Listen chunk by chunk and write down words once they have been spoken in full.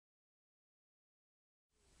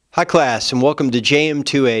Hi class, and welcome to JM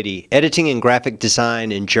 280, Editing and Graphic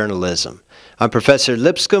Design in Journalism. I'm Professor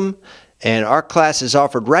Lipscomb, and our class is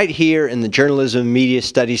offered right here in the Journalism and Media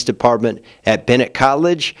Studies Department at Bennett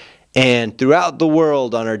College and throughout the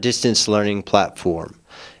world on our distance learning platform.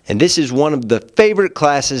 And this is one of the favorite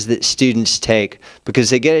classes that students take because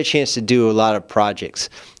they get a chance to do a lot of projects.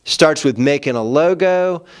 Starts with making a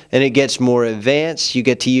logo, and it gets more advanced. You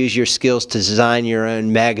get to use your skills to design your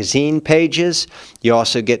own magazine pages. You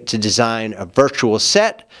also get to design a virtual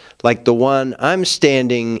set like the one I'm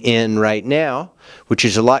standing in right now, which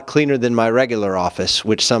is a lot cleaner than my regular office,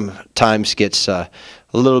 which sometimes gets a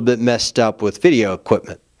little bit messed up with video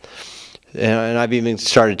equipment. And I've even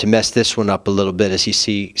started to mess this one up a little bit, as you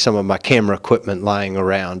see some of my camera equipment lying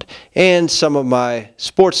around and some of my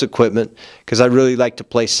sports equipment, because I really like to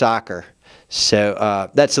play soccer. So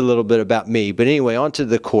that's a little bit about me. But anyway, on to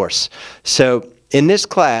the course. So in this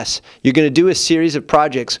class, you're going to do a series of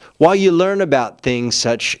projects while you learn about things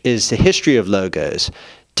such as the history of logos,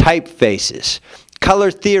 typefaces,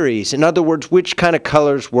 color theories, in other words, which kind of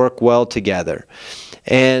colors work well together.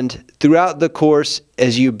 And throughout the course,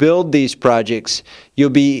 as you build these projects, you'll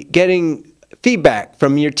be getting feedback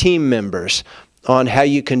from your team members on how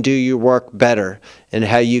you can do your work better and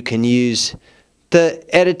how you can use the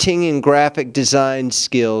editing and graphic design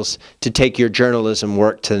skills to take your journalism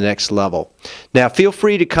work to the next level. Now, feel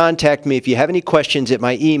free to contact me if you have any questions at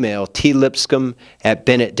my email,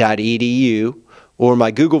 tlipscomb@bennett.edu, or my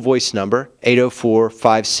Google Voice number,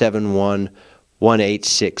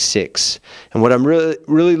 804-571-1866. And what I'm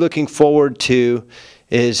really looking forward to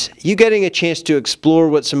is you getting a chance to explore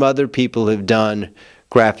what some other people have done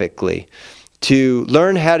graphically, to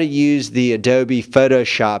learn how to use the Adobe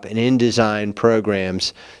Photoshop and InDesign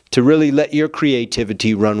programs to really let your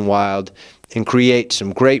creativity run wild and create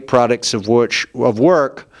some great products of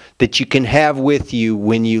work that you can have with you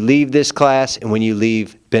when you leave this class and when you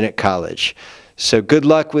leave Bennett College. So good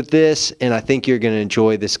luck with this, and I think you're going to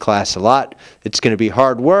enjoy this class a lot. It's going to be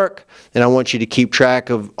hard work, and I want you to keep track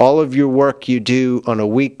of all of your work you do on a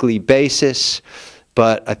weekly basis,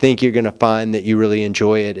 but I think you're going to find that you really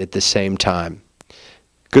enjoy it at the same time.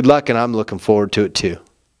 Good luck, and I'm looking forward to it too.